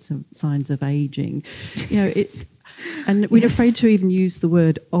 signs of aging. And we're afraid to even use the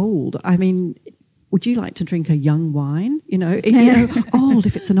word old. I mean, would you like to drink a young wine? Old,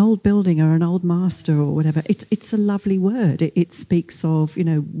 if it's an old building or an old master or whatever, it's a lovely word. It speaks of,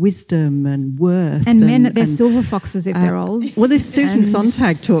 wisdom and worth. And men, they're silver foxes if they're old. Well, this Susan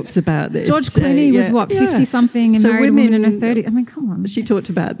Sontag talks about this. George Clooney was 50-something and married women in her 30s. I mean, come on. She talked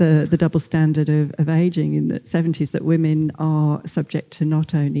about the double standard of aging in the 70s, that women are subject to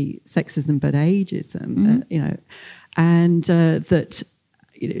not only sexism but ageism, and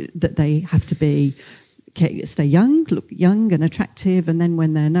that they have to stay young, look young and attractive, and then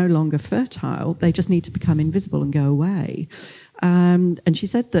when they're no longer fertile, they just need to become invisible and go away. And she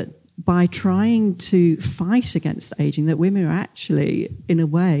said that by trying to fight against ageing, that women are actually, in a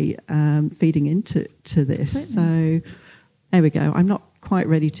way, feeding into this. So there we go. I'm not quite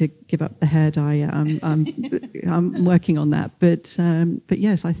ready to give up the hair dye. I'm working on that. But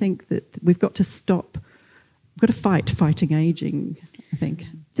yes, I think that we've got to stop. We've got to fight fighting ageing, I think.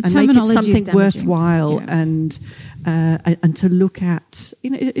 And make it something worthwhile, and to look at,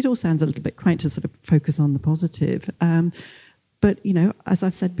 it all sounds a little bit quaint to sort of focus on the positive. But, as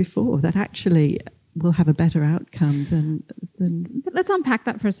I've said before, that actually will have a better outcome than... But let's unpack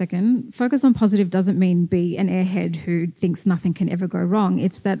that for a second. Focus on positive doesn't mean be an airhead who thinks nothing can ever go wrong.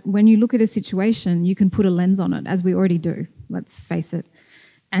 It's that when you look at a situation, you can put a lens on it, as we already do, let's face it.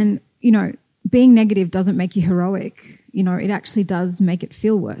 And, being negative doesn't make you heroic. It actually does make it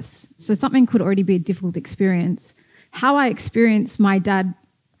feel worse. So something could already be a difficult experience. How I experienced my dad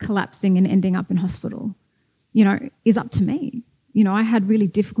collapsing and ending up in hospital, is up to me. I had really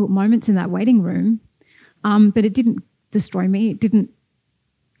difficult moments in that waiting room, but it didn't destroy me.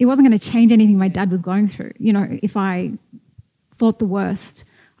 It wasn't going to change anything my dad was going through. If I thought the worst,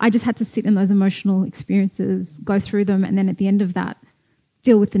 I just had to sit in those emotional experiences, go through them, and then at the end of that,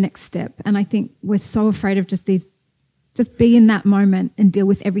 deal with the next step. And I think we're so afraid of just be in that moment and deal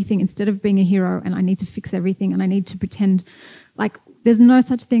with everything instead of being a hero and I need to fix everything and I need to pretend like there's no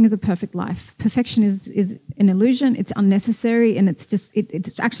such thing as a perfect life. Perfection is an illusion. It's unnecessary, and it's just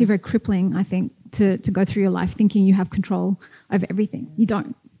it's actually very crippling, I think, to go through your life thinking you have control over everything. You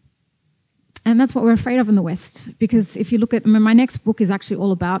don't. And that's what we're afraid of in the West, because if you look at my next book is actually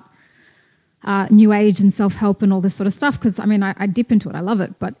all about New Age and self-help and all this sort of stuff, because, I dip into it. I love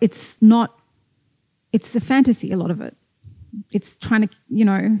it, but it's a fantasy, a lot of it. It's trying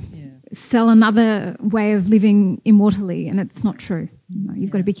to, sell another way of living immortally, and it's not true. You've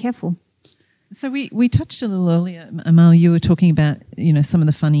got to be careful. So we touched a little earlier, Amal, you were talking about, some of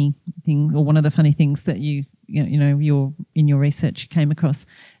the funny thing, or one of the funny things that you're in your research came across.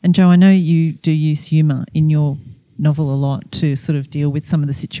 And Jo, I know you do use humour in your novel a lot to sort of deal with some of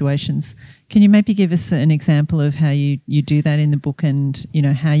the situations. Can you maybe give us an example of how you do that in the book, and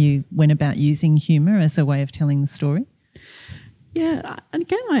how you went about using humour as a way of telling the story? Yeah, and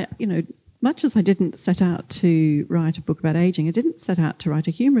again, I much as I didn't set out to write a book about ageing, I didn't set out to write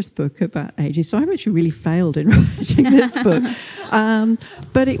a humorous book about ageing, so I actually really failed in writing this book.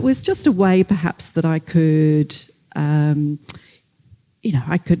 But it was just a way perhaps that I could, I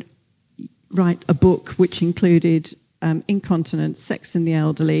could write a book which included incontinence, sex in the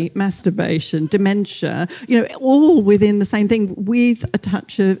elderly, masturbation, dementia, all within the same thing with a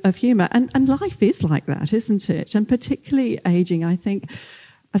touch of humour. And life is like that, isn't it? And particularly ageing, I think,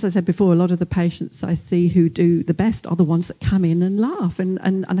 as I said before, a lot of the patients I see who do the best are the ones that come in and laugh. And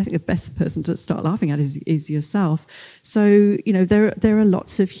I think the best person to start laughing at is yourself. So, there are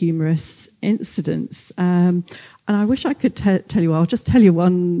lots of humorous incidents. And I wish I could tell you. I'll just tell you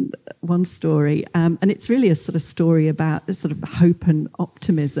one story, and it's really a sort of story about sort of hope and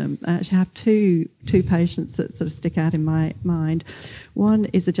optimism. I actually have two patients that sort of stick out in my mind. One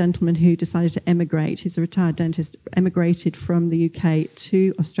is a gentleman who decided to emigrate. He's a retired dentist, emigrated from the UK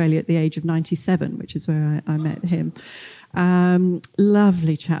to Australia at the age of 97, which is where I met him.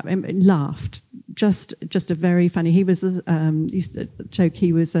 Lovely chap, laughed. Just a very funny. He was used to joke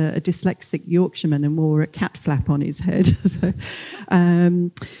he was a dyslexic Yorkshireman and wore a cat flap on his head. So,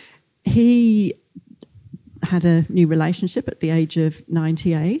 he had a new relationship at the age of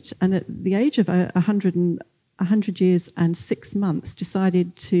 98, and at the age of 100 years and 6 months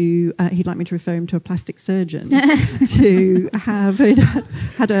decided to, he'd like me to refer him to a plastic surgeon, to have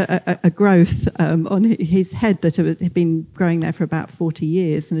had a growth on his head that had been growing there for about 40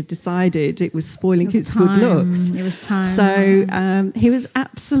 years and had decided it was spoiling his good looks. It was time. So he was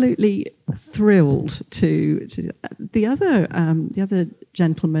absolutely thrilled to the other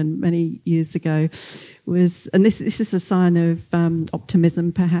gentleman many years ago was, and this is a sign of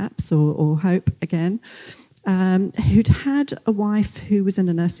optimism perhaps, or hope again, who'd had a wife who was in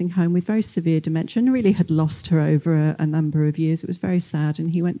a nursing home with very severe dementia and really had lost her over a number of years. It was very sad,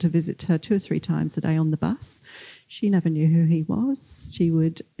 and he went to visit her 2 or 3 times a day on the bus. She never knew who he was. She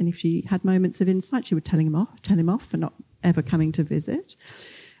would, and if she had moments of insight, she would tell him off for not ever coming to visit.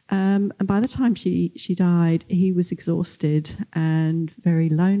 And by the time she died, he was exhausted and very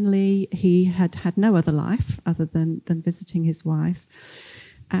lonely. He had no other life other than visiting his wife.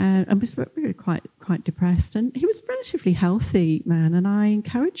 And was really quite depressed. And he was a relatively healthy man, and I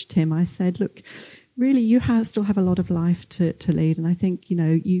encouraged him. I said, look, really, you still have a lot of life to lead, and I think,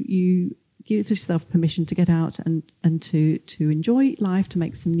 you give yourself permission to get out and to enjoy life, to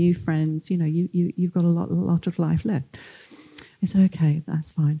make some new friends. You've got a lot of life left. He said, okay,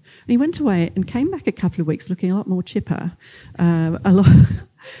 that's fine. And he went away and came back a couple of weeks looking a lot more chipper. I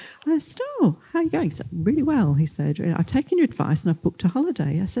said, oh, how are you going? He said, really well. He said, I've taken your advice and I've booked a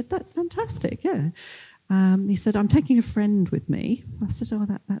holiday. I said, that's fantastic, yeah. He said, I'm taking a friend with me. I said, oh,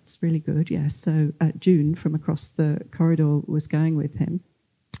 that's really good, yes. So June from across the corridor was going with him.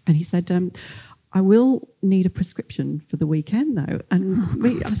 And he said, I will need a prescription for the weekend, though. And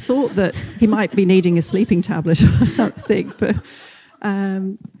I thought that he might be needing a sleeping tablet or something, but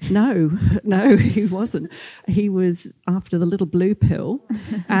no, he wasn't. He was after the little blue pill.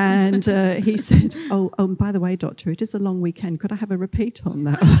 And he said, oh, and by the way, doctor, it is a long weekend. Could I have a repeat on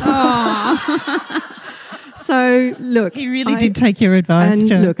that? So, look. He really did take your advice, and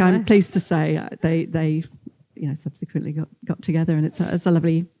Joe. look, I'm pleased to say they subsequently got together, and it's a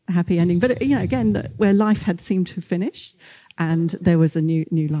lovely, happy ending. But, again, where life had seemed to finish and there was a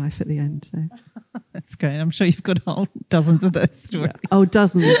new life at the end. So. That's great. I'm sure you've got whole dozens of those stories. Yeah. Oh,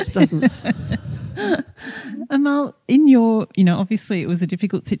 dozens. Amal, in your, obviously it was a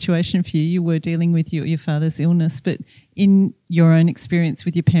difficult situation for you. You were dealing with your father's illness, but in your own experience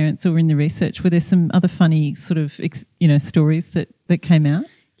with your parents or in the research, were there some other funny sort of, stories that came out?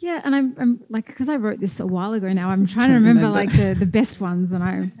 Yeah, and I'm like, because I wrote this a while ago now, I'm trying to remember like the best ones, and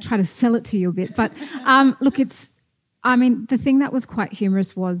I try to sell it to you a bit. But look, the thing that was quite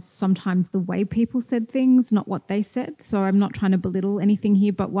humorous was sometimes the way people said things, not what they said. So I'm not trying to belittle anything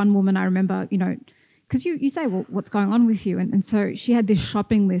here, but one woman I remember, because you say, well, what's going on with you? And so she had this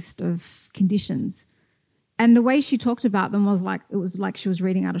shopping list of conditions. And the way she talked about them was like, it was like she was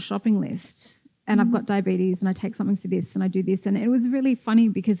reading out a shopping list. And I've got diabetes and I take something for this and I do this. And it was really funny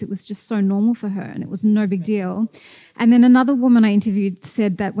because it was just so normal for her and it was no big deal. And then another woman I interviewed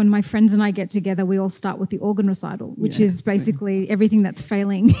said that when my friends and I get together, we all start with the organ recital, which is basically everything that's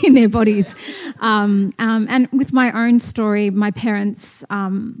failing in their bodies. And with my own story, my parents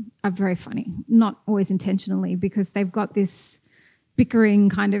are very funny, not always intentionally, because they've got this bickering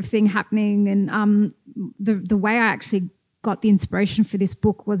kind of thing happening. And the way I actually got the inspiration for this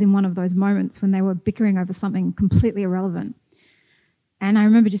book was in one of those moments when they were bickering over something completely irrelevant. And I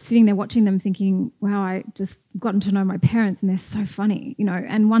remember just sitting there watching them thinking, wow, I just gotten to know my parents and they're so funny,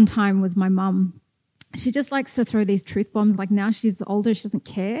 And one time was my mum. She just likes to throw these truth bombs. Like now she's older, she doesn't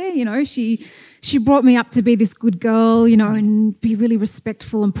care, She brought me up to be this good girl, and be really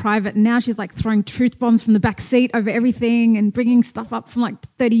respectful and private. And now she's like throwing truth bombs from the back seat over everything and bringing stuff up from like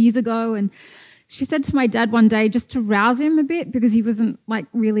 30 years ago. And she said to my dad one day, just to rouse him a bit because he wasn't like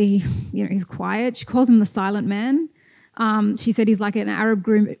really, he's quiet. She calls him the silent man. She said he's like an Arab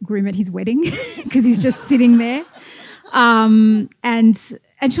groom at his wedding because he's just sitting there. And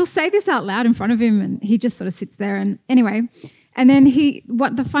she'll say this out loud in front of him and he just sort of sits there. And anyway, and then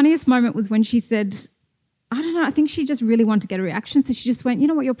what the funniest moment was when she said, I don't know, I think she just really wanted to get a reaction. So she just went, you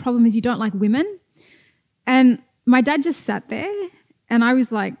know what your problem is? You don't like women. And my dad just sat there and I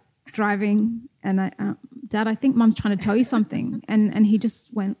was like, driving and Dad, I think Mum's trying to tell you something. And he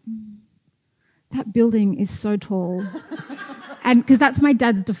just went, that building is so tall. And because that's my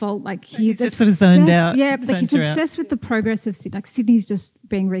dad's default, like he's just sort of zoned out. Yeah, like he's obsessed with the progress of Sydney. Like Sydney's just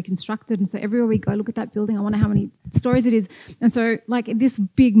being reconstructed. And so everywhere we go, look at that building, I wonder how many stories it is. And so like this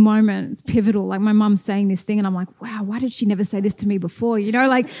big moment, it's pivotal. Like my mum's saying this thing and I'm like, wow, why did she never say this to me before? And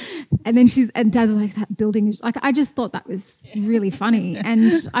and Dad's like, that building is like, I just thought that was really funny.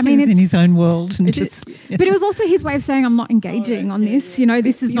 And I mean, he was in his own world. And but it was also his way of saying, I'm not engaging on this.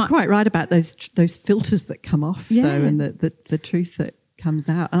 This is You're not. quite right about those filters that come off though, and the truth that comes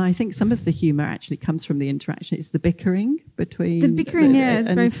out. And I think some of the humour actually comes from the interaction. It's the bickering between...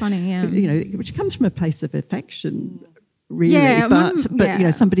 it's very funny, yeah. Which comes from a place of affection, really, but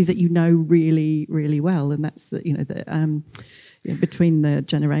somebody that you know really, really well. And that's, between the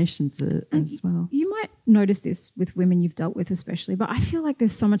generations as well. You might notice this with women you've dealt with especially, but I feel like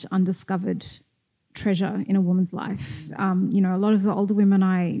there's so much undiscovered treasure in a woman's life. A lot of the older women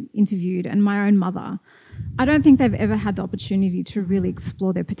I interviewed and my own mother, I don't think they've ever had the opportunity to really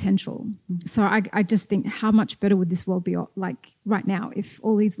explore their potential. So I just think how much better would this world be like right now if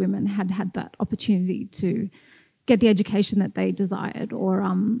all these women had had that opportunity to get the education that they desired or,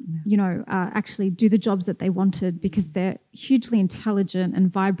 actually do the jobs that they wanted because they're hugely intelligent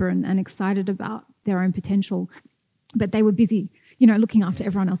and vibrant and excited about their own potential, but they were busy looking after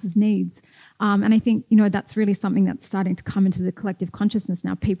everyone else's needs. And I think, that's really something that's starting to come into the collective consciousness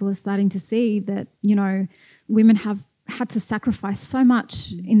now. People are starting to see that, women have had to sacrifice so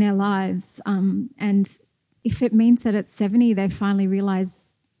much in their lives. And if it means that at 70 they finally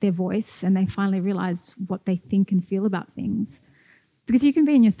realise their voice and they finally realise what they think and feel about things. Because you can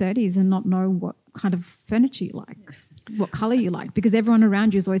be in your 30s and not know what kind of furniture you like. what colour you like, because everyone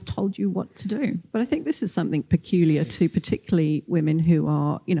around you has always told you what to do. But I think this is something peculiar to particularly women who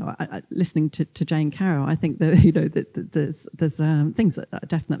are, listening to Jane Carroll. I think that, that there's things that are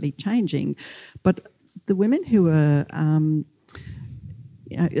definitely changing. But the women who are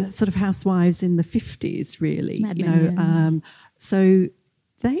sort of housewives in the 50s, really, so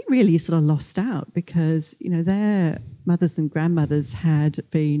they really sort of lost out because, their mothers and grandmothers had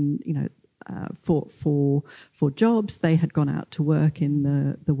been, fought for jobs. They had gone out to work in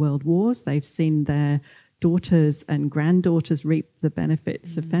the world wars. They've seen their daughters and granddaughters reap the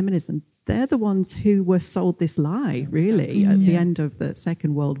benefits of feminism. They're the ones who were sold this lie, really, at the end of the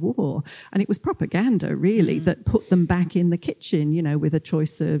Second World War. And it was propaganda, really, that put them back in the kitchen, with a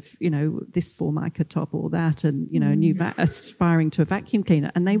choice of, this Formica top or that, and, aspiring to a vacuum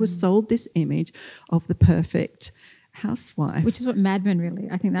cleaner. And they were sold this image of the perfect housewife. Which is what Mad Men really,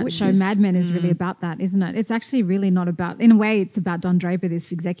 I think that show Mad Men is really about that, isn't it? It's actually really not about, in a way it's about Don Draper,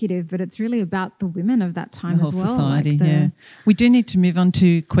 this executive, but it's really about the women of that time as well. The whole society, We do need to move on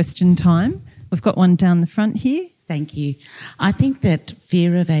to question time. We've got one down the front here. Thank you. I think that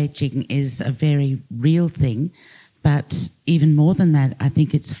fear of ageing is a very real thing, but even more than that, I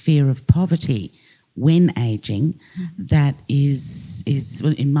think it's fear of poverty when ageing that is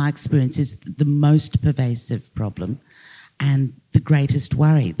in my experience, is the most pervasive problem and the greatest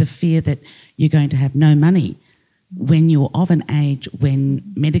worry, the fear that you're going to have no money when you're of an age when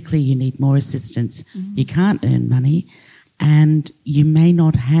medically you need more assistance, you can't earn money, and you may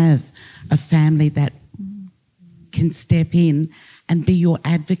not have a family that can step in and be your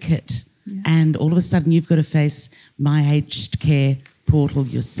advocate. And all of a sudden you've got to face My Aged Care portal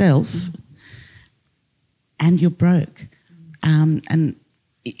yourself, and you're broke. And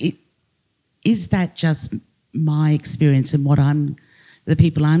is that just my experience and the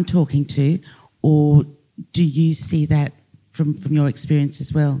people I'm talking to, or do you see that from your experience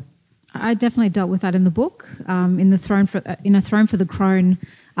as well? I definitely dealt with that in the book. In A Throne for the Crone,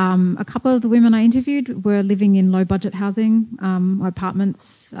 a couple of the women I interviewed were living in low-budget housing or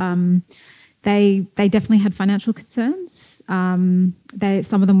apartments. They definitely had financial concerns. Some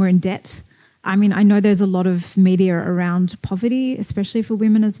of them were in debt. I mean, I know there's a lot of media around poverty, especially for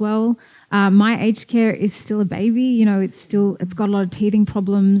women as well. My aged care is still a baby. It's got a lot of teething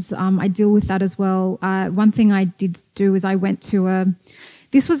problems. I deal with that as well. One thing I did do is I went to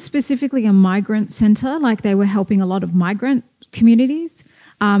this was specifically a migrant centre, like they were helping a lot of migrant communities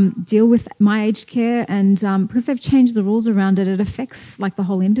deal with my aged care, and because they've changed the rules around it, it affects like the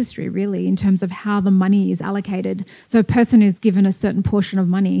whole industry really in terms of how the money is allocated. So a person is given a certain portion of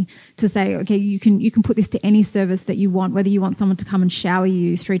money to say, okay, you can put this to any service that you want, whether you want someone to come and shower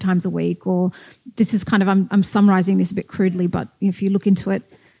you 3 times a week, or this is kind of, I'm summarising this a bit crudely, but if you look into it,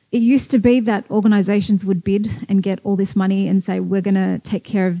 it used to be that organisations would bid and get all this money and say, we're going to take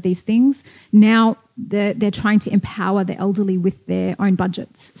care of these things. Now they're trying to empower the elderly with their own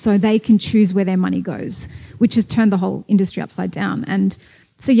budgets so they can choose where their money goes, which has turned the whole industry upside down. And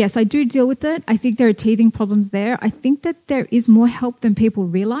so, yes, I do deal with it. I think there are teething problems there. I think that there is more help than people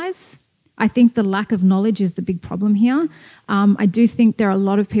realise. I think the lack of knowledge is the big problem here. I do think there are a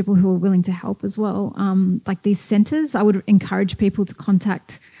lot of people who are willing to help as well. Like these centres, I would encourage people to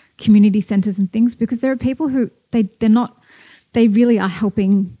contact community centres and things, because there are people who they really are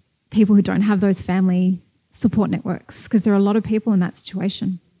helping people who don't have those family support networks, because there are a lot of people in that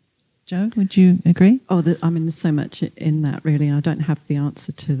situation. Jo, would you agree? There's so much in that, really. I don't have the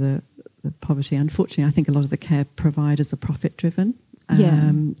answer to the poverty. Unfortunately, I think a lot of the care providers are profit-driven.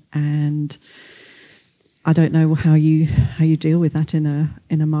 And I don't know how you deal with that in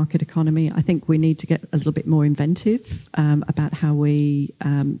a market economy. I think we need to get a little bit more inventive about how we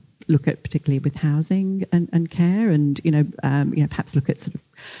look at, particularly with housing and care, and perhaps look at sort of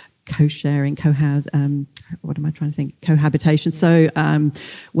co-sharing, cohabitation. So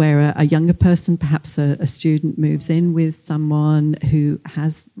where a younger person, perhaps a student, moves in with someone who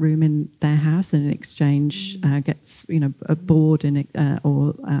has room in their house, and in exchange gets a board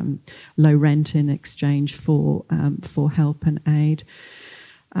or low rent in exchange for help and aid.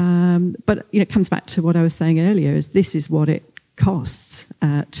 But it comes back to what I was saying earlier: is this is what it costs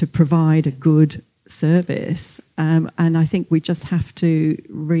to provide a good service, and I think we just have to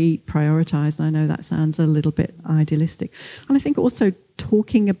reprioritise. I know that sounds a little bit idealistic, and I think also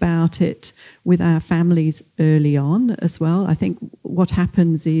talking about it with our families early on as well. I think what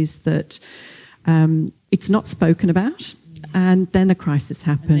happens is that it's not spoken about, and then a crisis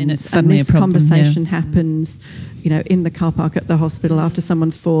happens, and this conversation happens, in the car park at the hospital after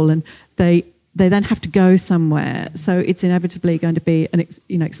someone's fallen. They then have to go somewhere, so it's inevitably going to be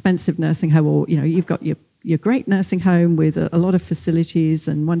an expensive nursing home, or you've got your your great nursing home with a lot of facilities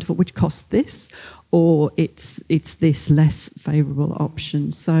and wonderful, which costs this, or it's this less favourable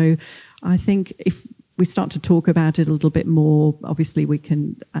option. So I think if we start to talk about it a little bit more, obviously we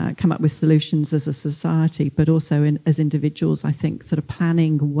can come up with solutions as a society, but also as individuals, I think sort of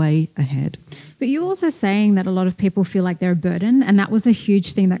planning way ahead. But you're also saying that a lot of people feel like they're a burden, and that was a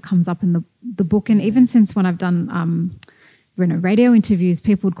huge thing that comes up in the book. And even since when I've done radio interviews,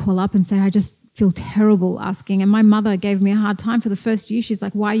 people would call up and say, I just feel terrible asking. And my mother gave me a hard time for the first year. She's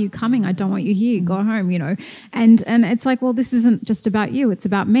like, why are you coming? I don't want you here. Go home, And it's like, well, this isn't just about you. It's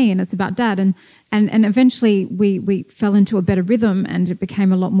about me and it's about Dad. And eventually we fell into a better rhythm, and it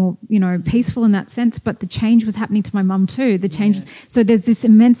became a lot more, peaceful in that sense. But the change was happening to my mum too. The change was, so there's this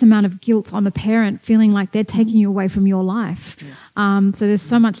immense amount of guilt on the parent feeling like they're taking you away from your life. Yes. So there's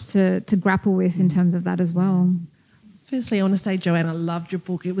so much to grapple with in terms of that as well. Firstly, I want to say, Joanne, I loved your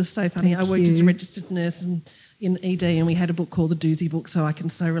book. It was so funny. I worked as a registered nurse in ED, and we had a book called The Doozy Book, so I can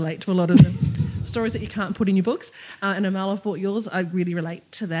so relate to a lot of the stories that you can't put in your books. And Amal, I've bought yours. I really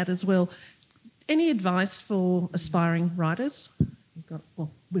relate to that as well. Any advice for aspiring writers?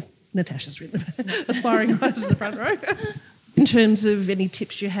 With Natasha's written aspiring writers in the front row. In terms of any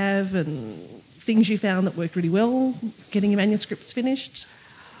tips you have and things you found that worked really well, getting your manuscripts finished?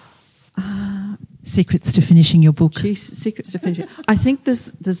 Secrets to finishing your book. Secrets to finishing. I think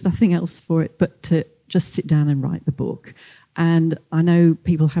there's nothing else for it but to just sit down and write the book. And I know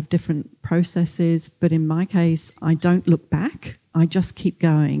people have different processes, but in my case, I don't look back. I just keep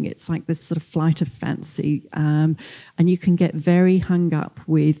going. It's like this sort of flight of fancy. And you can get very hung up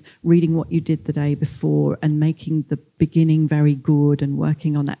with reading what you did the day before and making the beginning very good and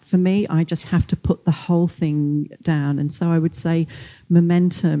working on that. For me, I just have to put the whole thing down. And so I would say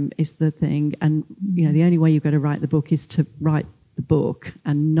momentum is the thing. And, the only way you've got to write the book is to write the book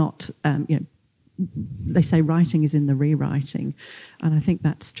and not, they say writing is in the rewriting, and I think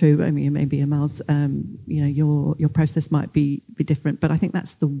that's true. I mean, maybe Amal's, your process might be different, but I think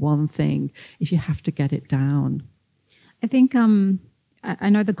that's the one thing is you have to get it down. I think I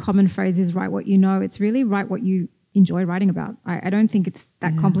know the common phrase is write what you know. It's really write what you enjoy writing about. I don't think it's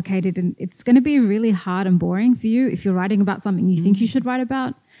that complicated, and it's going to be really hard and boring for you if you're writing about something you think you should write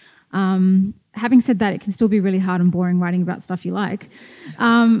about. Having said that, it can still be really hard and boring writing about stuff you like.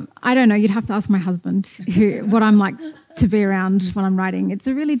 I don't know. You'd have to ask my husband what I'm like to be around when I'm writing. It's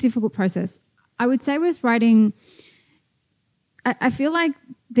a really difficult process. I would say with writing, I feel like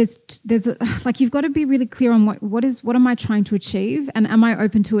there's you've got to be really clear on what am I trying to achieve, and am I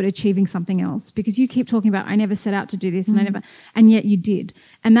open to it achieving something else? Because you keep talking about I never set out to do this and yet you did,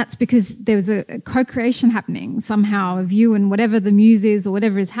 and that's because there was a co-creation happening somehow of you and whatever the muse is or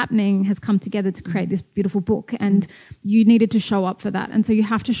whatever is happening has come together to create this beautiful book, and you needed to show up for that, and so you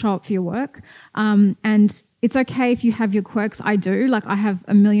have to show up for your work, and it's okay if you have your quirks. I do. I have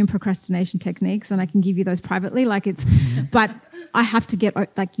a million procrastination techniques, and I can give you those privately. But I have to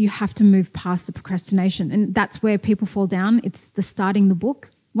you have to move past the procrastination, and that's where people fall down. It's the starting the book.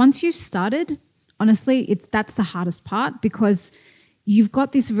 Once you've started, honestly, that's the hardest part, because you've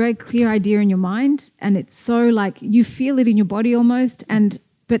got this very clear idea in your mind, and it's so you feel it in your body almost,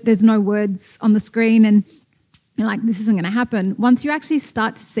 but there's no words on the screen, and you're like, this isn't going to happen. Once you actually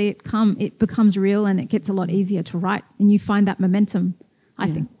start to see it come, it becomes real, and it gets a lot easier to write, and you find that momentum, I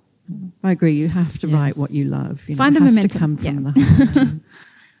think. I agree. You have to write what you love. Find the momentum. It has to come from the heart.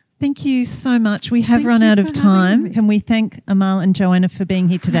 Thank you so much. We have run out of time. Can we thank Amal and Joanna for being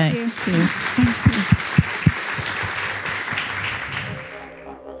here today? Thank you. Thank you.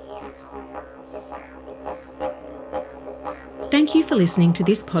 Thank you for listening to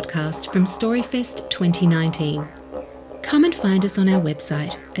this podcast from Storyfest 2019. Come and find us on our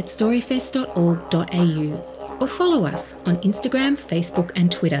website at storyfest.org.au or follow us on Instagram, Facebook and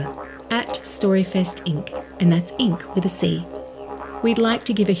Twitter at Storyfest Inc. And that's Inc. with a C. We'd like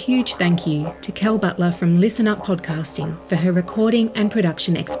to give a huge thank you to Kel Butler from Listen Up Podcasting for her recording and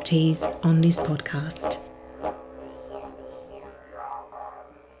production expertise on this podcast.